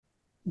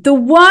the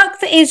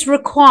work that is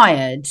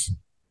required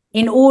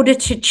in order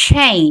to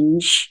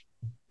change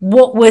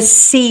what we're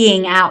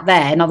seeing out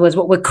there, in other words,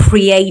 what we're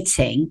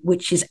creating,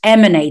 which is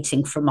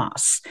emanating from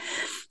us,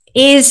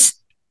 is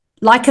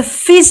like a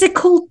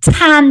physical,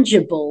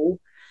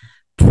 tangible,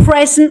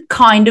 present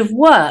kind of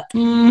work.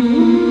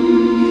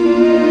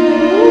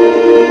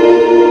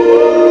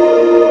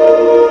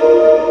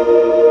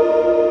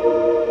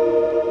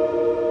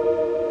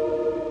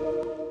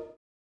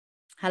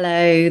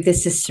 Hello,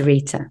 this is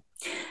Sarita,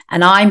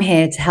 and I'm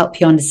here to help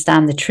you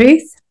understand the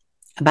truth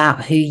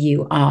about who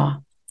you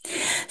are.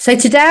 So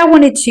today I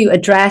wanted to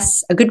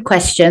address a good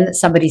question that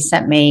somebody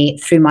sent me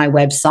through my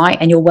website,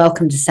 and you're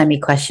welcome to send me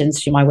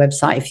questions through my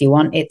website if you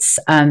want. It's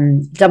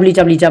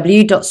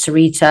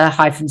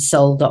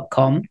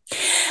www.sarita-soul.com.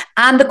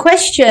 And the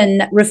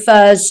question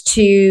refers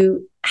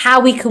to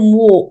how we can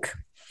walk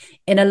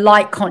in a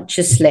light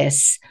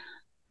consciousness,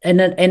 in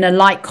a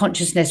light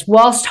consciousness,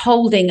 whilst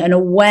holding an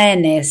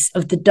awareness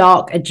of the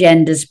dark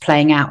agendas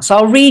playing out. So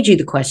I'll read you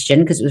the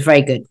question because it was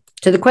very good.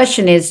 So the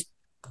question is,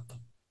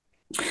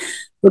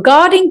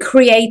 regarding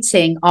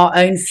creating our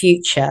own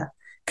future,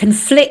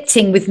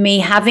 conflicting with me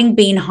having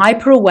been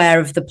hyper aware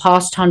of the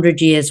past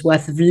 100 years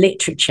worth of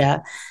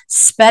literature,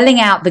 spelling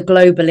out the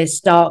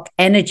globalist dark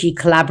energy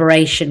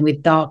collaboration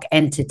with dark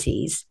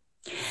entities,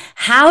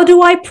 how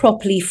do I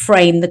properly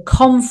frame the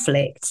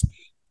conflict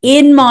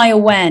in my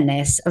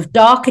awareness of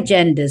dark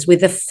agendas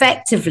with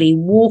effectively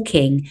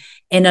walking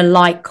in a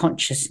light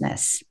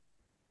consciousness?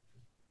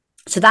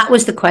 So that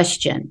was the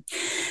question.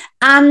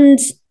 And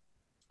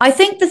I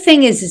think the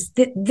thing is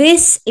that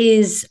this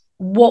is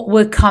what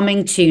we're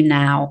coming to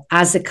now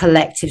as a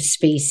collective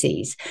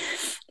species,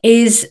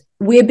 is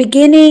we're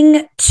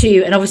beginning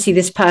to, and obviously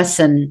this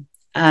person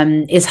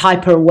is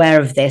hyper aware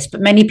of this,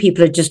 but many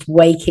people are just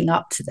waking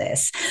up to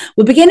this.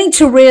 We're beginning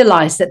to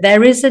realize that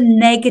there is a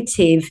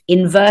negative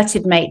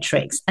inverted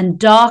matrix and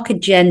dark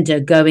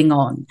agenda going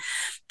on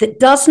that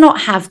does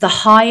not have the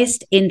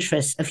highest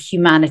interests of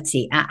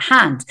humanity at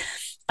hand.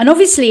 And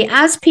obviously,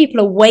 as people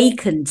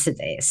awaken to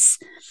this,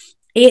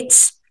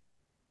 it's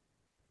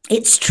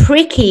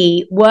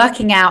tricky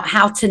working out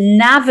how to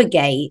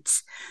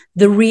navigate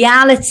the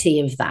reality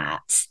of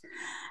that,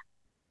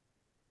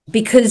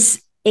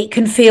 because it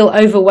can feel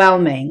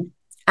overwhelming.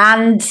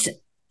 And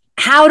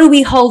how do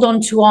we hold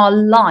on to our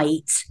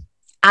light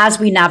as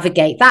we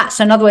navigate that?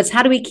 So in other words,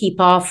 how do we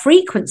keep our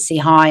frequency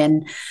high,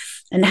 and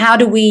how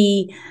do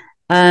we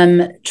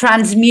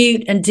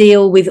transmute and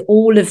deal with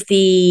all of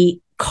the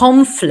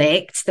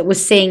conflict that we're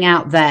seeing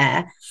out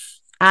there,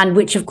 and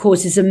which, of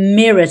course, is a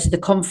mirror to the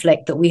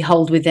conflict that we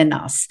hold within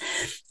us.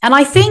 And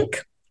I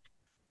think,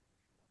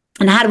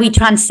 and how do we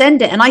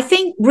transcend it? And I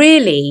think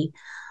really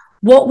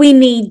what we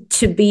need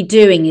to be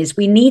doing is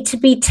we need to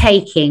be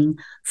taking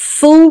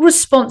full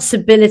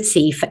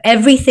responsibility for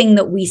everything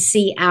that we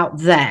see out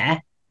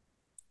there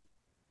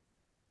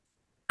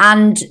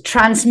and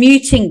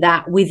transmuting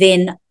that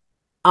within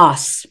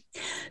us.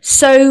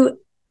 So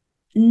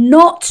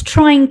not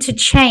trying to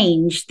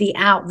change the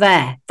out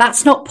there.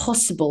 That's not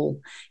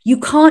possible. You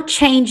can't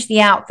change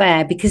the out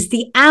there, because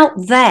the out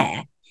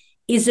there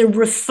is a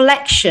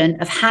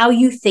reflection of how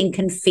you think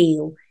and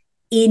feel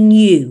in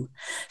you.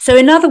 So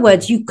in other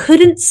words, you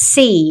couldn't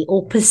see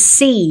or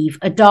perceive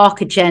a dark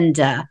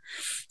agenda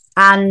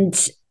and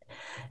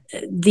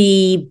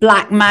the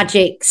black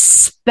magic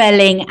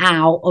spelling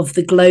out of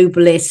the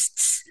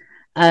globalists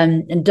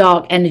and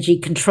dark energy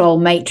control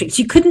matrix.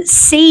 You couldn't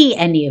see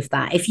any of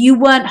that if you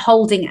weren't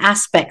holding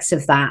aspects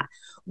of that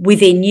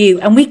within you.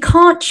 And we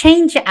can't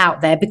change it out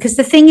there, because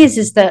the thing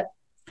is that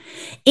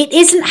it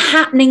isn't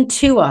happening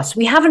to us.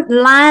 We haven't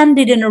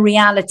landed in a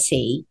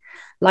reality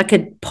like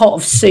a pot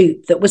of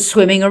soup that we're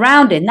swimming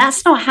around in.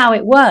 That's not how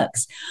it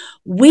works.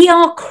 We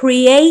are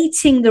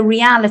creating the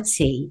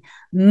reality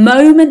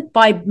moment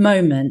by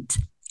moment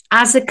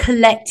as a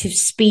collective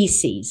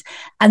species.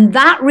 And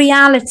that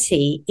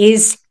reality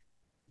is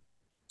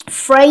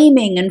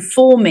framing and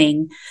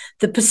forming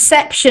the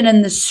perception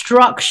and the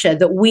structure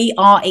that we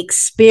are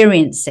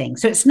experiencing.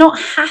 So it's not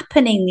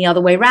happening the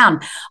other way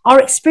around.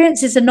 Our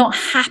experiences are not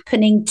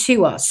happening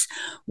to us.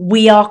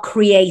 We are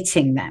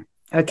creating them.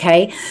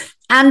 Okay.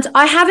 And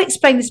I have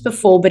explained this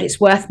before, but it's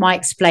worth my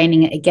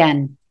explaining it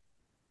again.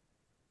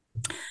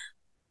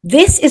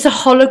 This is a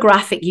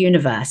holographic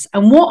universe,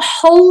 and what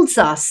holds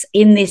us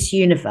in this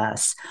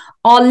universe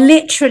are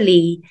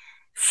literally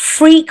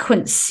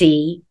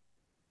frequency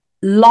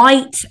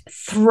light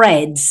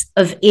threads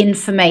of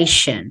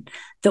information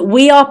that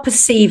we are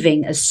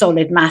perceiving as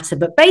solid matter.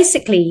 But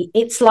basically,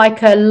 it's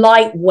like a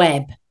light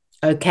web.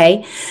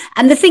 Okay.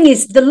 And the thing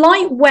is, the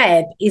light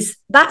web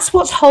that's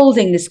what's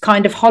holding this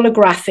kind of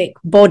holographic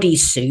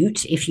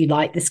bodysuit, if you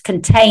like, this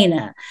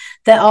container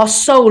that our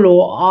soul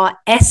or our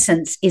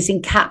essence is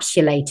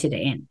encapsulated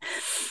in.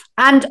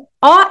 And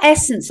our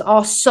essence,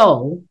 our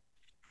soul,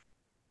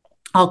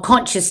 our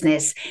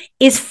consciousness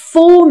is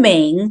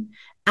forming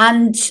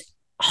and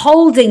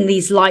holding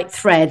these light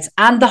threads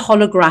and the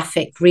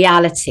holographic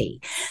reality.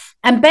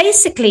 And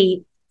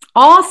basically,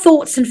 our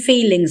thoughts and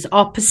feelings,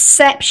 our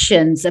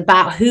perceptions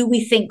about who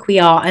we think we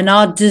are, and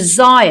our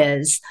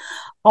desires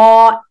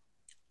are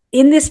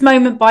in this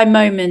moment by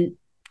moment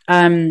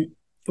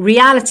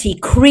reality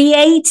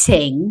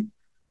creating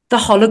the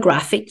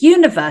holographic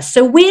universe.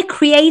 So we're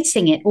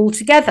creating it all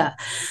together.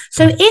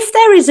 So if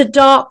there is a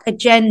dark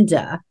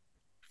agenda,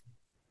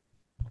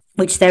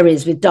 which there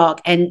is with dark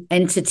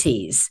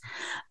entities,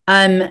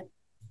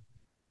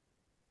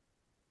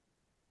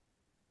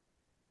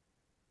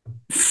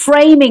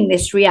 framing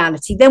this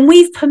reality, then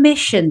we've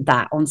permissioned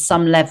that on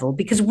some level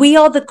because we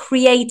are the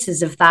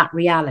creators of that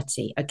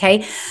reality.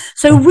 Okay.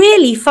 So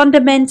really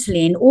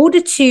fundamentally, in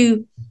order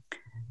to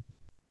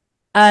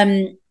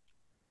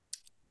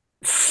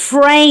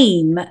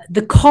frame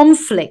the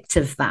conflict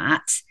of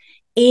that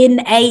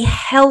in a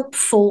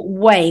helpful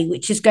way,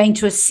 which is going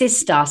to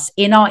assist us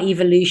in our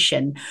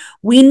evolution,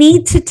 we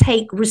need to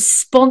take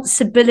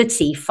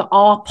responsibility for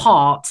our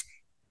part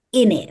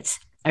in it.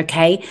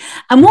 Okay.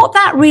 And what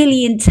that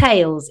really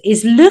entails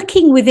is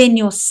looking within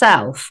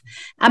yourself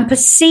and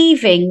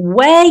perceiving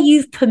where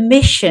you've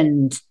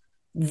permissioned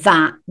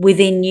that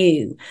within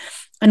you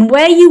and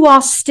where you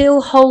are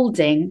still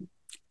holding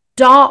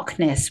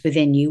darkness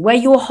within you, where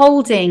you're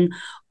holding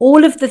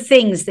all of the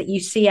things that you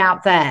see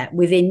out there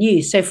within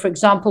you. So, for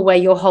example, where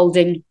you're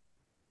holding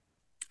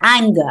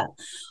anger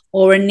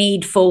or a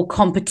need for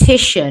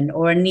competition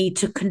or a need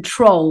to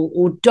control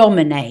or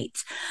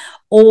dominate,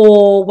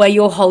 or where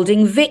you're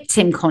holding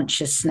victim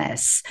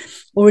consciousness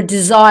or a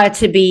desire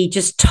to be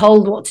just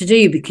told what to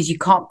do because you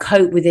can't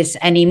cope with this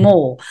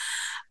anymore.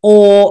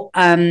 Or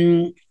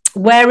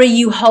where are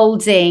you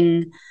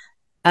holding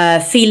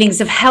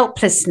feelings of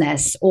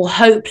helplessness or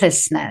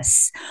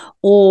hopelessness,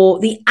 or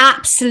the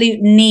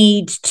absolute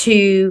need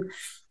to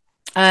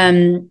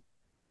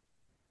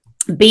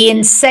be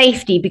in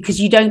safety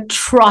because you don't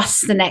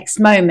trust the next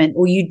moment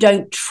or you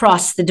don't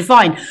trust the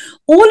divine.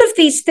 All of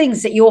these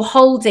things that you're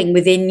holding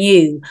within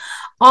you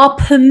are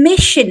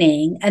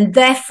permissioning and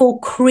therefore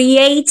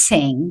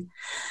creating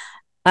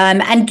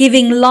and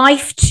giving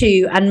life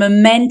to and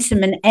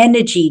momentum and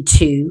energy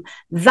to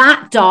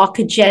that dark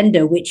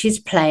agenda which is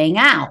playing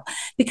out.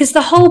 Because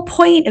the whole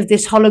point of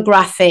this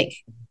holographic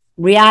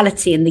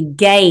reality and the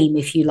game,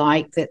 if you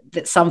like,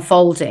 that's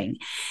unfolding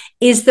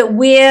is that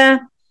we're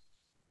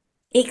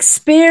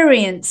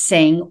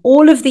experiencing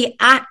all of the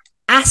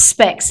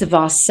aspects of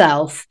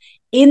ourself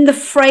in the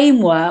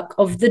framework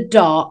of the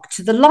dark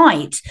to the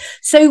light.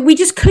 So we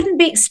just couldn't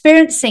be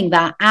experiencing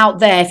that out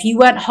there if you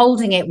weren't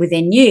holding it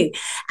within you.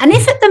 And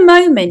if at the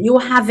moment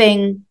you're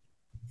having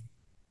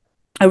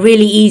a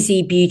really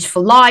easy,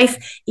 beautiful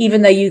life,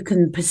 even though you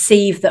can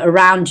perceive that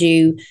around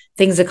you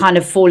things are kind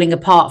of falling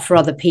apart for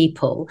other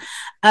people,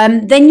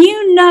 then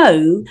you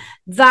know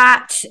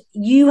that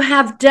you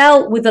have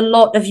dealt with a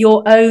lot of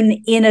your own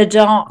inner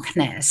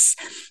darkness.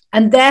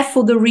 And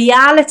therefore, the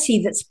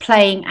reality that's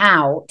playing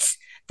out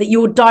that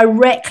you're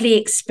directly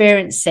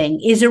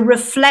experiencing is a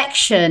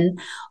reflection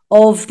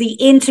of the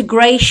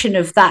integration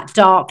of that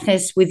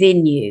darkness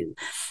within you.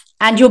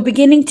 And you're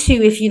beginning to,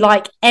 if you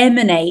like,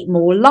 emanate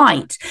more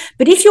light.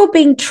 But if you're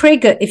being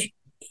triggered, if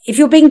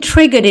you're being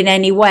triggered in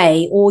any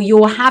way, or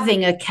you're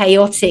having a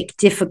chaotic,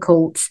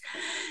 difficult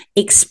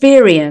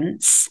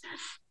experience,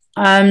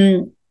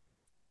 all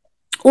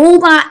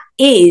that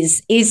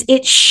is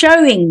it's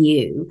showing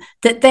you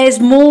that there's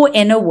more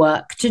inner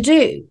work to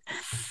do.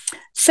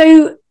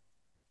 So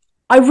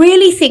I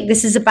really think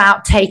this is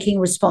about taking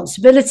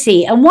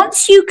responsibility. And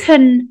once you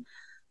can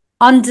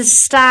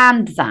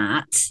understand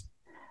that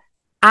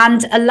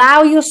and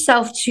allow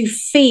yourself to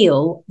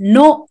feel,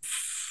 not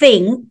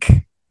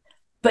think,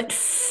 but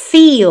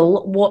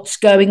feel what's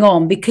going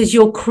on, because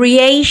your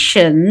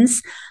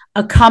creations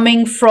are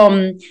coming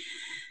from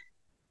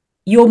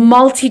your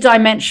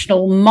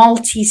multidimensional,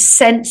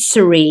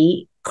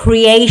 multisensory,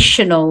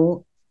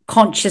 creational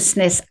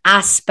consciousness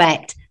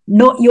aspect,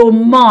 not your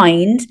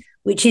mind,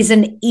 which is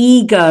an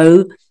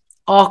ego,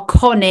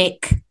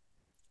 archonic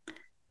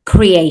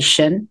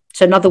creation.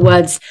 So in other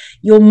words,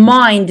 your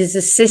mind is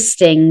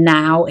assisting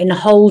now in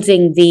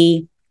holding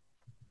the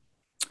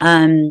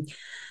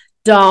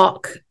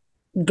dark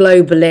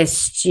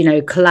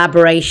globalist,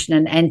 collaboration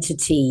and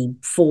entity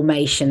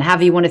formation,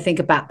 however you want to think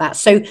about that.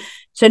 So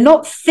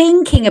not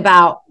thinking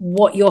about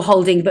what you're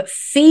holding, but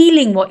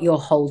feeling what you're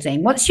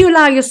holding. Once you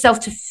allow yourself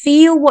to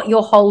feel what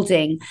you're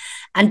holding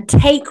and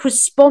take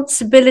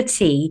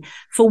responsibility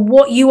for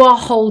what you are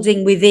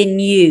holding within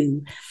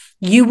you,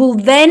 you will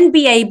then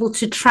be able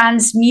to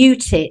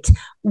transmute it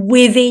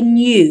within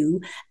you.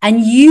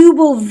 And you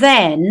will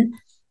then,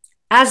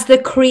 as the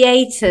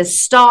creator,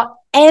 start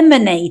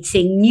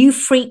emanating new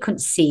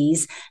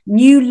frequencies,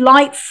 new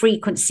light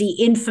frequency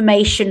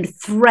information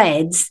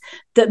threads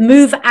that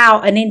move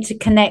out and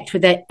interconnect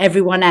with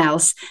everyone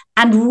else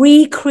and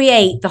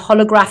recreate the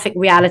holographic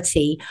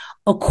reality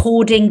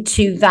according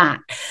to that.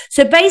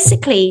 So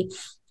basically,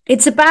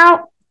 it's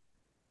about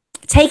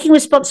taking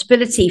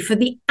responsibility for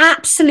the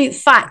absolute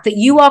fact that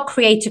you are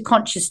creator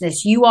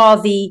consciousness. You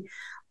are the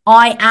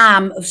I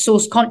am of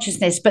source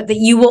consciousness, but that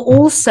you are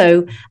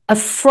also a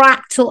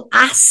fractal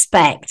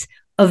aspect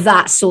of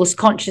that source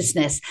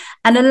consciousness,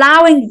 and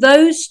allowing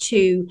those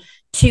two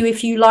to,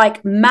 if you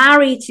like,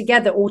 marry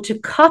together or to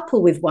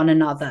couple with one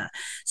another,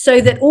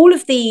 so that all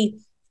of the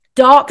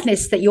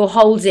darkness that you're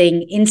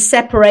holding in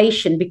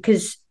separation,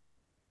 because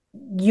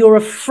you're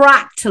a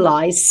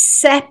fractalized,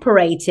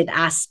 separated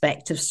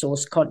aspect of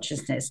source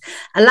consciousness,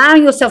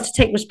 allowing yourself to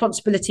take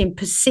responsibility and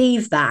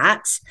perceive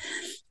that,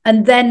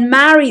 and then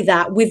marry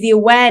that with the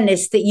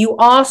awareness that you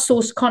are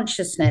source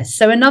consciousness.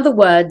 So in other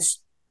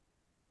words,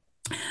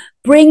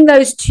 bring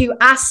those two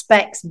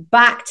aspects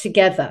back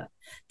together.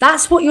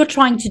 That's what you're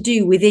trying to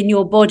do within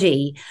your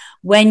body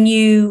when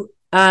you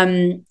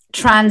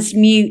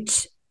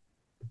transmute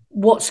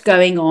what's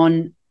going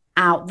on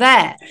out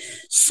there.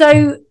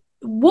 So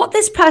what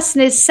this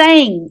person is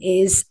saying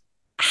is,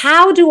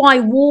 how do I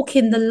walk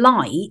in the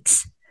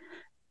light,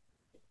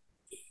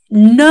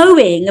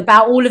 knowing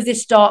about all of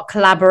this dark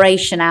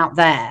collaboration out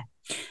there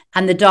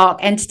and the dark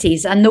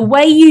entities? And the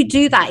way you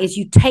do that is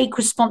you take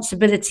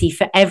responsibility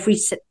for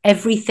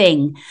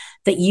everything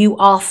that you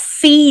are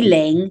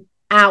feeling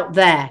out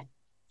there.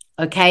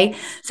 Okay.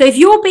 So if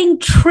you're being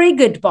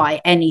triggered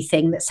by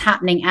anything that's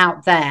happening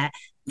out there,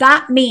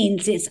 that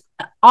means it's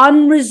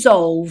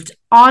unresolved,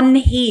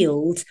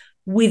 unhealed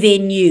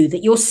within you,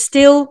 that you're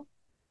still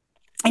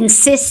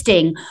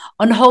insisting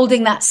on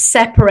holding that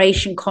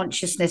separation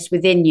consciousness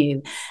within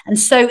you. And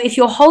so if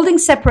you're holding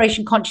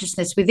separation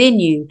consciousness within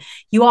you,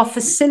 you are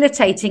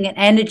facilitating and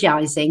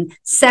energizing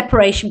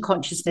separation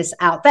consciousness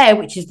out there,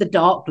 which is the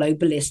dark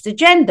globalist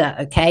agenda.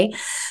 Okay.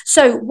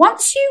 So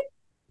once you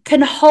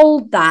can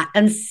hold that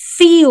and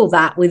feel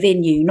that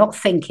within you, not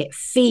think it,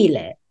 feel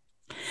it,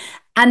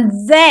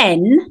 and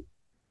then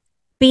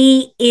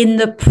be in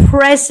the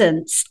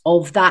presence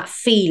of that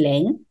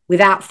feeling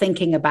without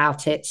thinking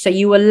about it. So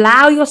you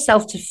allow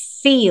yourself to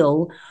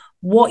feel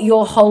what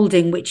you're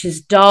holding, which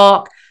is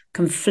dark,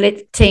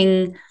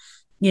 conflicting,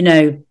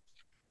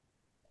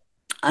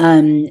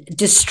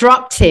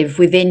 destructive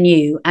within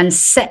you and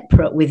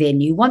separate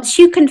within you. Once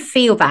you can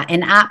feel that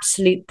in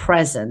absolute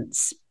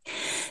presence,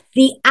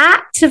 the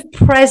act of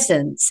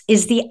presence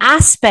is the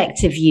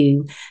aspect of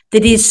you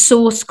that is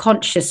source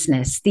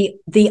consciousness,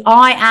 the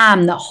I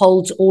am that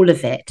holds all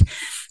of it.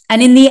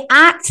 And in the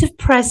act of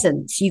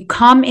presence, you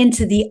come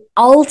into the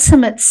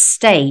ultimate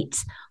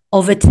state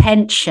of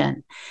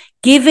attention,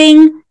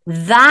 giving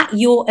that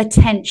your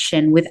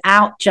attention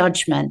without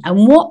judgment.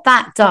 And what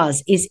that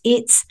does is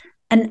it's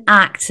an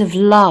act of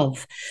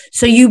love.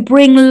 So you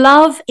bring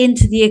love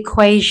into the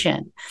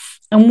equation.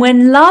 And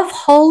when love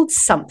holds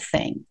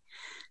something,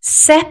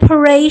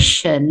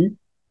 separation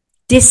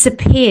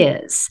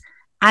disappears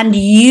and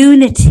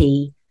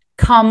unity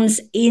comes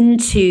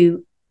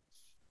into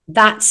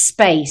that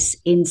space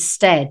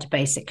instead,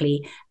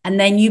 basically. And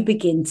then you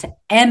begin to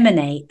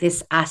emanate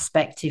this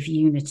aspect of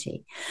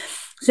unity.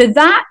 So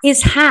that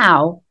is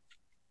how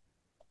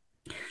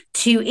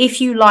to,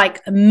 if you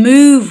like,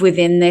 move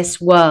within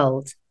this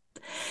world.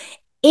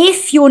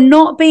 If you're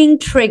not being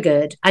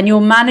triggered and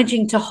you're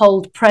managing to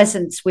hold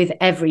presence with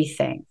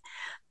everything,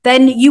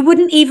 then you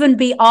wouldn't even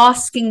be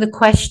asking the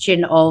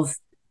question of,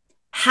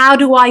 how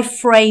do I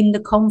frame the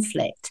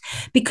conflict?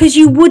 Because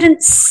you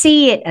wouldn't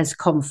see it as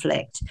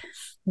conflict.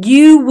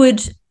 You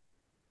would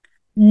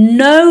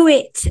know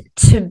it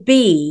to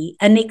be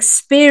an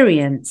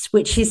experience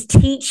which is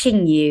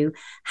teaching you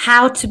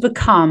how to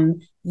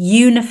become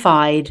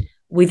unified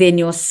within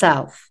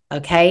yourself.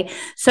 Okay.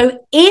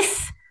 So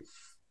if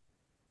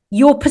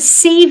you're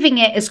perceiving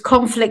it as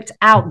conflict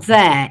out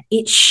there,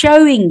 it's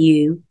showing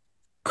you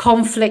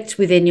conflict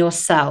within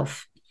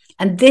yourself.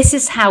 And this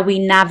is how we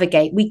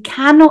navigate. We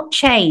cannot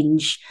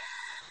change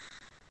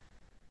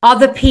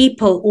other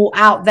people or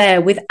out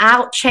there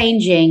without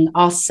changing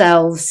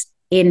ourselves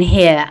in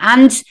here.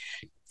 And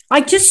I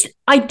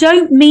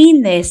don't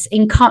mean this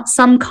in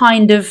some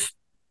kind of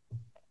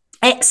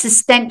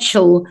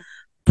existential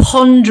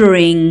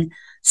pondering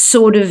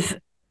sort of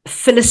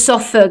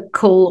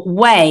philosophical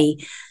way.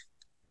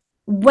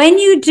 When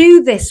you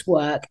do this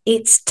work,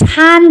 it's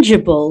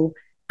tangible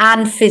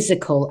and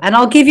physical. And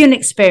I'll give you an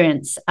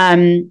experience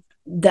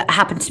that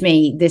happened to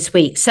me this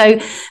week. So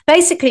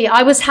basically,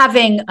 I was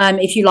having,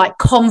 if you like,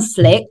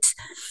 conflict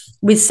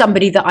with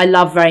somebody that I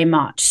love very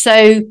much.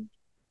 So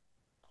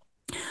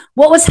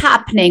what was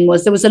happening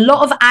was there was a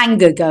lot of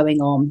anger going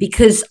on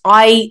because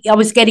I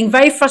was getting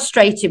very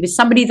frustrated with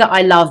somebody that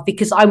I love,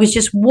 because I was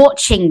just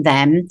watching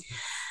them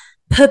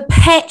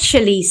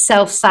perpetually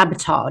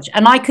self-sabotage.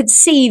 And I could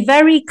see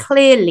very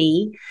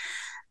clearly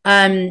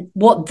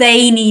what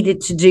they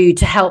needed to do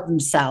to help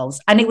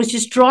themselves. And it was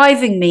just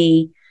driving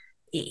me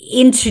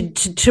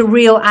into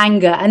real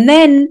anger. And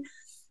then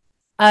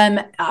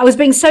I was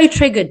being so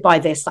triggered by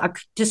this that I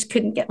just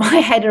couldn't get my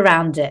head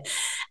around it.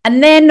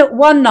 And then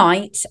one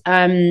night,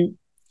 I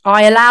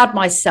allowed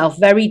myself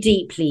very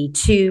deeply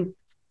to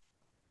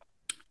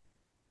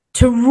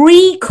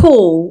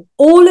recall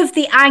all of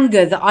the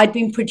anger that I'd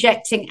been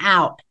projecting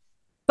out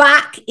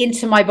back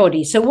into my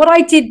body. So what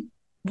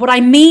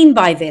I mean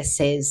by this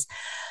is,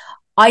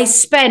 I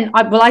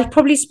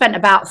probably spent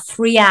about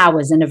 3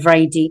 hours in a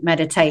very deep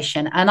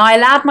meditation, and I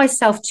allowed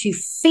myself to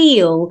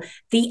feel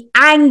the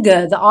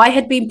anger that I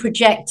had been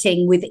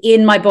projecting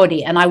within my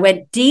body. And I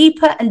went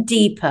deeper and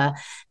deeper,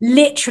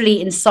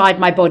 literally inside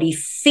my body,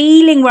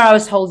 feeling where I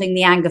was holding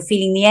the anger,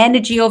 feeling the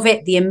energy of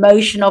it, the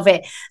emotion of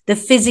it, the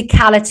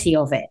physicality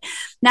of it.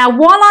 Now,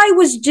 while I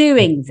was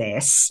doing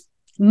this,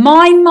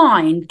 my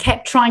mind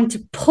kept trying to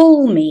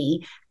pull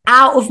me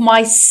out of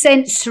my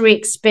sensory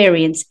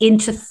experience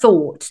into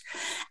thought.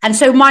 And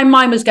so my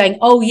mind was going,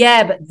 oh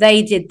yeah, but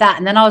they did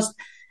that.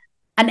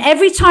 And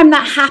every time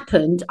that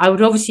happened, I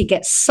would obviously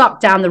get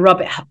sucked down the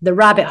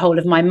rabbit hole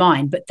of my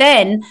mind. But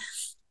then,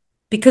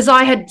 because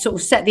I had sort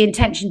of set the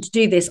intention to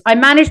do this, I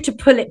managed to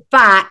pull it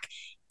back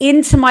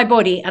into my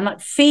body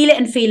and feel it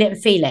and feel it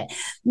and feel it.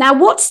 Now,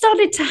 what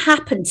started to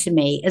happen to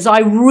me is I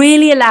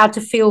really allowed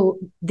to feel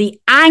the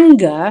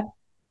anger,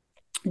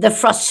 the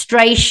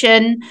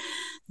frustration,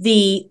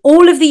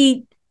 all of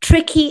the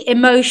tricky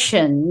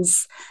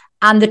emotions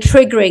and the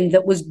triggering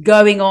that was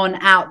going on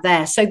out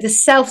there. So the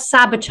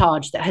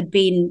self-sabotage that had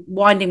been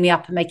winding me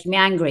up and making me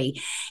angry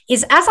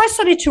is, as I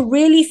started to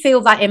really feel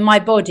that in my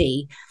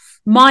body,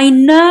 my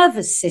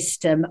nervous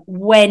system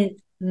went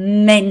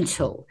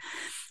mental.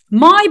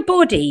 My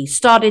body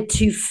started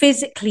to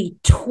physically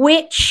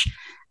twitch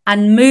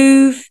and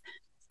move.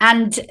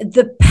 And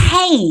the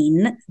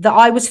pain that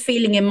I was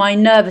feeling in my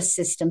nervous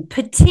system,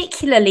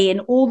 particularly in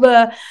all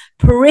the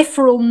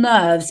peripheral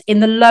nerves in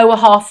the lower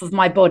half of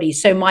my body,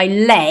 so my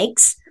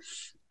legs,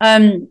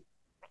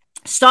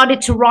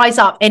 started to rise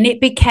up, and it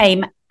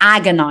became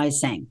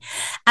agonizing.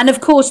 And of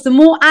course, the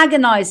more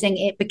agonizing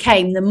it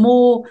became, the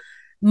more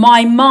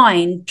my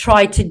mind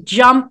tried to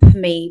jump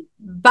me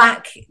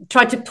back,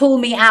 tried to pull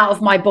me out of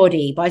my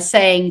body by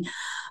saying,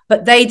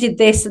 but they did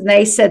this and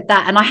they said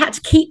that. And I had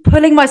to keep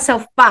pulling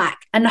myself back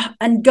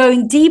and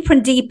going deeper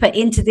and deeper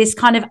into this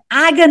kind of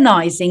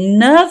agonizing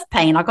nerve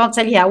pain. I can't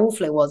tell you how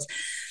awful it was.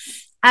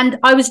 And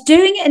I was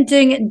doing it and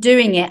doing it and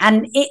doing it.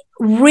 And it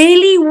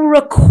really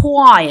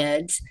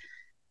required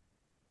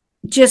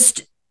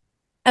just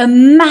a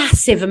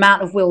massive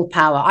amount of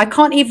willpower. I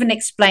can't even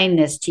explain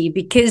this to you,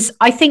 because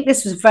I think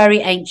this was very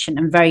ancient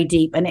and very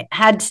deep, and it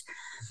had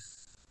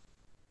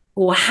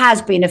or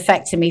has been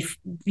affecting me,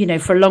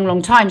 for a long, long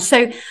time.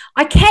 So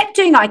I kept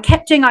doing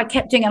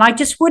it, and I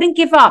just wouldn't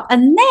give up.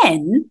 And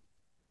then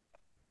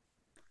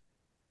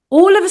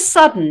all of a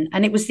sudden,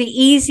 and it was the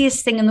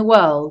easiest thing in the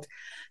world,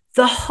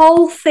 the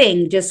whole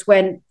thing just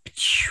went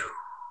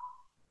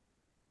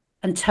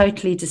and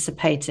totally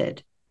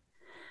dissipated.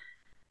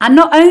 And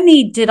not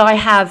only did I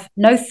have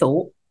no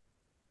thought,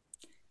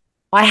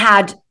 I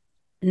had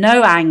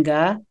no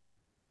anger,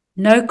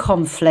 no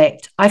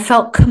conflict. I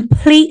felt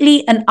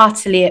completely and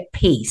utterly at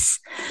peace.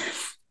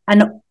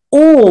 And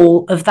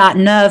all of that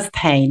nerve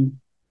pain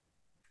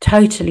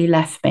totally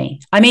left me.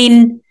 I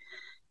mean,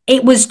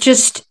 it was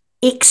just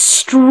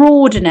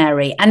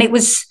extraordinary. And it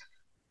was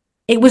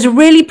a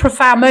really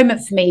profound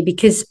moment for me,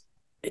 because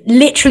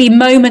literally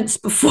moments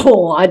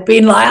before I'd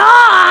been like,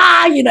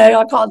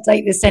 I can't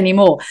take this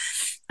anymore.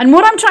 And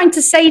what I'm trying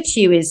to say to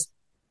you is,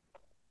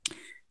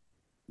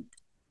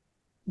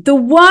 the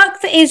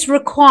work that is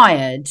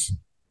required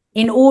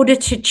in order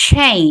to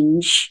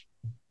change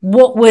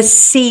what we're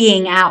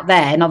seeing out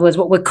there, in other words,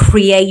 what we're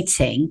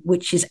creating,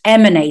 which is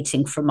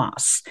emanating from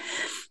us,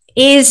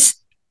 is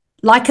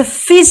like a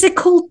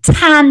physical,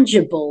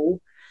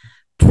 tangible,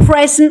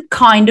 present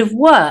kind of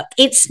work.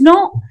 It's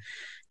not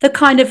the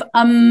kind of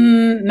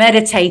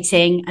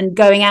meditating and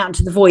going out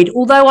into the void,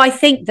 although I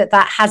think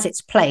that has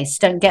its place.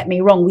 Don't get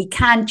me wrong. We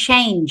can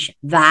change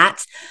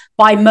that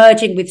by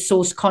merging with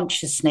source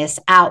consciousness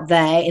out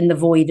there in the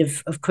void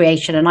of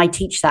creation. And I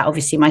teach that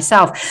obviously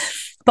myself.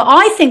 But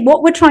I think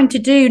what we're trying to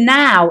do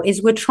now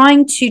is we're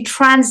trying to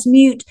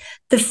transmute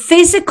the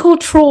physical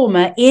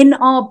trauma in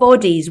our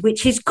bodies,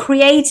 which is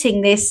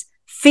creating this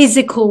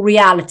physical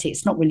reality.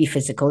 It's not really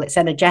physical, it's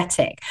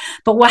energetic,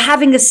 but we're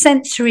having a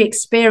sensory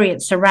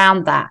experience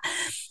around that.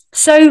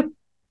 So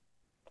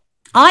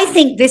I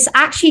think this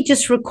actually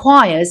just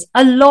requires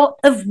a lot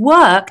of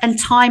work and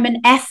time and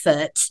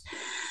effort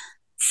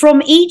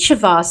from each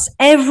of us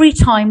every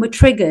time we're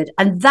triggered.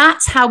 And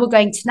that's how we're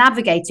going to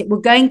navigate it. We're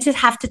going to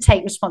have to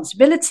take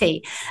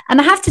responsibility. And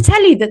I have to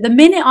tell you that the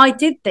minute I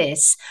did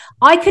this,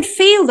 I could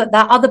feel that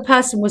other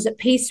person was at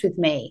peace with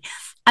me.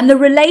 And the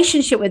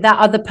relationship with that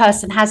other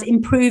person has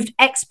improved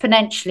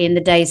exponentially in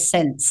the days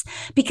since,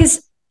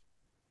 because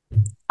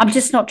I'm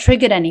just not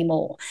triggered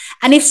anymore.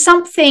 And if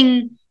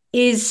something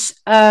is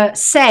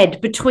said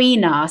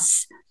between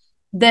us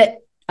that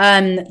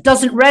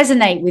doesn't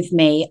resonate with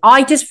me,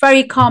 I just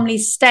very calmly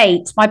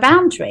state my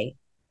boundary.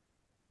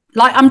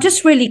 Like, I'm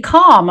just really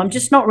calm. I'm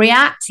just not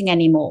reacting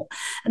anymore.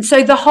 And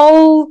so the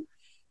whole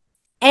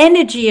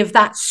energy of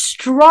that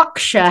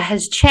structure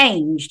has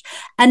changed.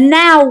 And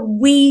now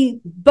we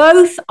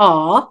both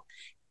are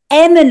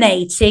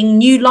emanating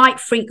new light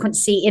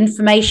frequency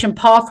information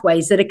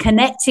pathways that are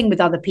connecting with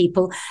other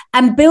people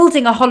and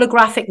building a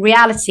holographic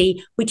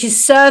reality which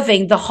is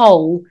serving the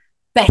whole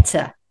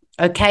better.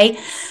 Okay.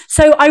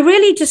 So I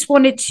really just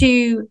wanted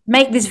to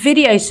make this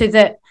video so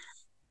that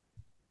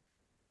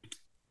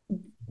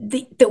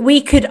that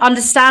we could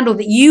understand, or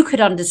that you could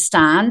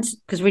understand,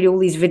 because really all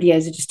these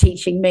videos are just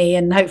teaching me,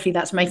 and hopefully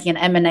that's making an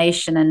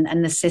emanation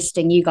and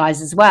assisting you guys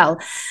as well.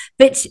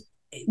 But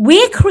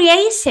we're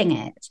creating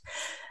it.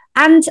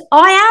 And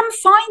I am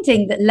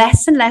finding that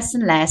less and less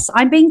and less,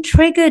 I'm being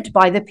triggered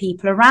by the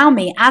people around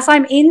me. As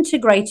I'm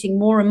integrating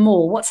more and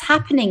more, what's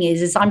happening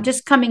is I'm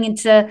just coming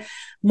into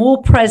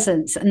more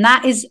presence. And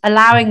that is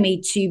allowing me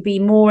to be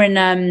more in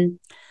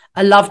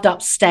a loved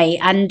up state,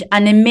 and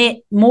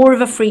emit more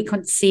of a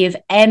frequency of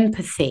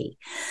empathy,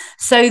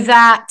 so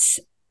that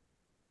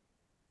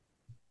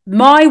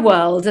my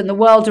world and the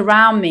world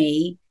around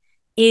me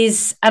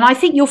is, and I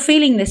think you're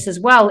feeling this as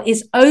well,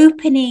 is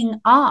opening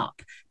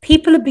up.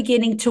 People are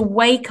beginning to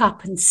wake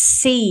up and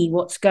see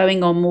what's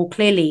going on more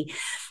clearly,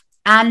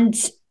 and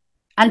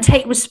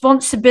take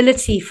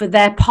responsibility for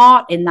their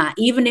part in that,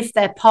 even if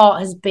their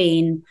part has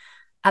been,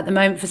 at the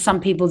moment for some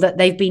people, that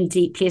they've been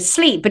deeply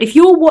asleep. But if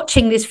you're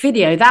watching this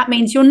video, that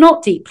means you're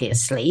not deeply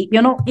asleep.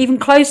 You're not even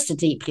close to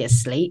deeply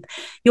asleep.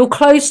 You're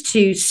close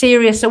to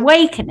serious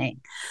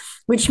awakening,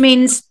 which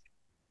means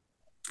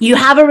you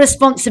have a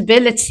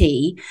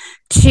responsibility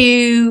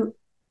to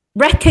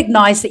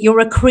recognize that you're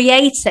a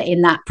creator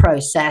in that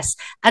process,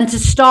 and to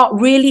start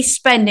really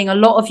spending a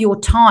lot of your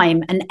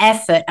time and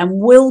effort and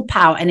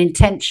willpower and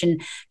intention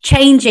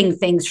changing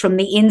things from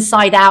the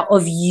inside out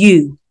of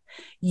you.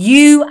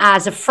 You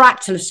as a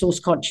fractal of source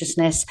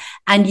consciousness,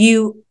 and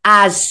you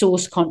as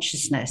source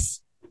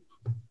consciousness,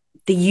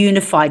 the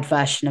unified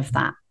version of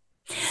that.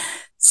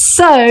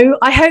 So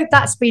I hope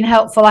that's been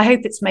helpful. I hope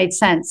it's made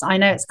sense. I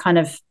know it's kind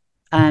of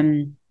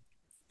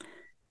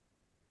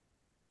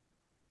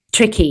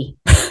tricky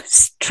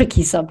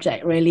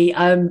subject, really.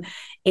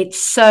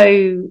 It's such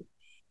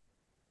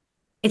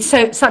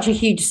a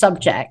huge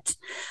subject.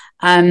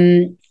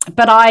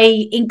 But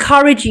I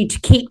encourage you to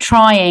keep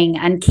trying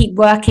and keep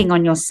working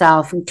on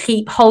yourself, and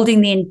keep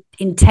holding the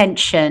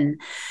intention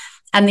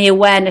and the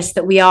awareness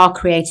that we are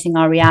creating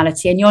our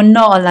reality. And you're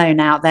not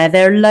alone out there.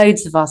 There are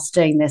loads of us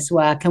doing this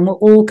work, and we're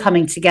all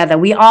coming together.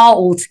 We are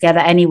all together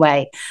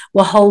anyway.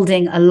 We're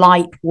holding a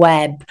light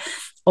web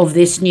of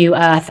this new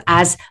earth,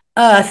 as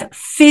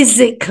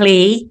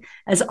physically,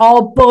 as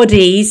our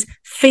bodies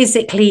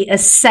physically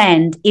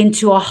ascend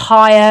into a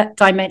higher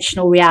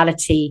dimensional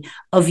reality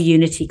of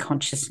unity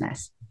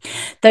consciousness.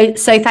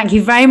 So thank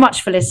you very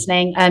much for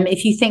listening.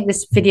 If you think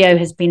this video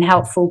has been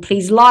helpful,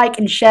 please like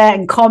and share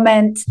and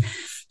comment.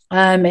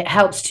 It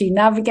helps to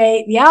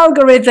navigate the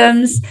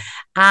algorithms.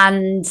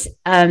 And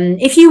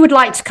if you would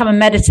like to come and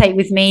meditate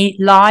with me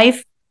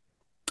live,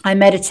 I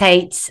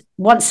meditate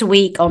once a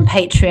week on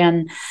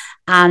Patreon,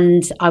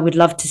 and I would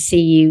love to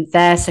see you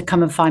there. So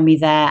come and find me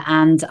there.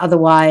 And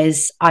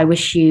otherwise, I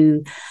wish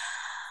you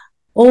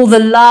all the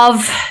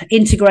love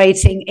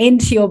integrating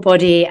into your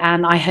body,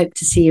 and I hope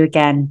to see you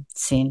again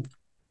soon.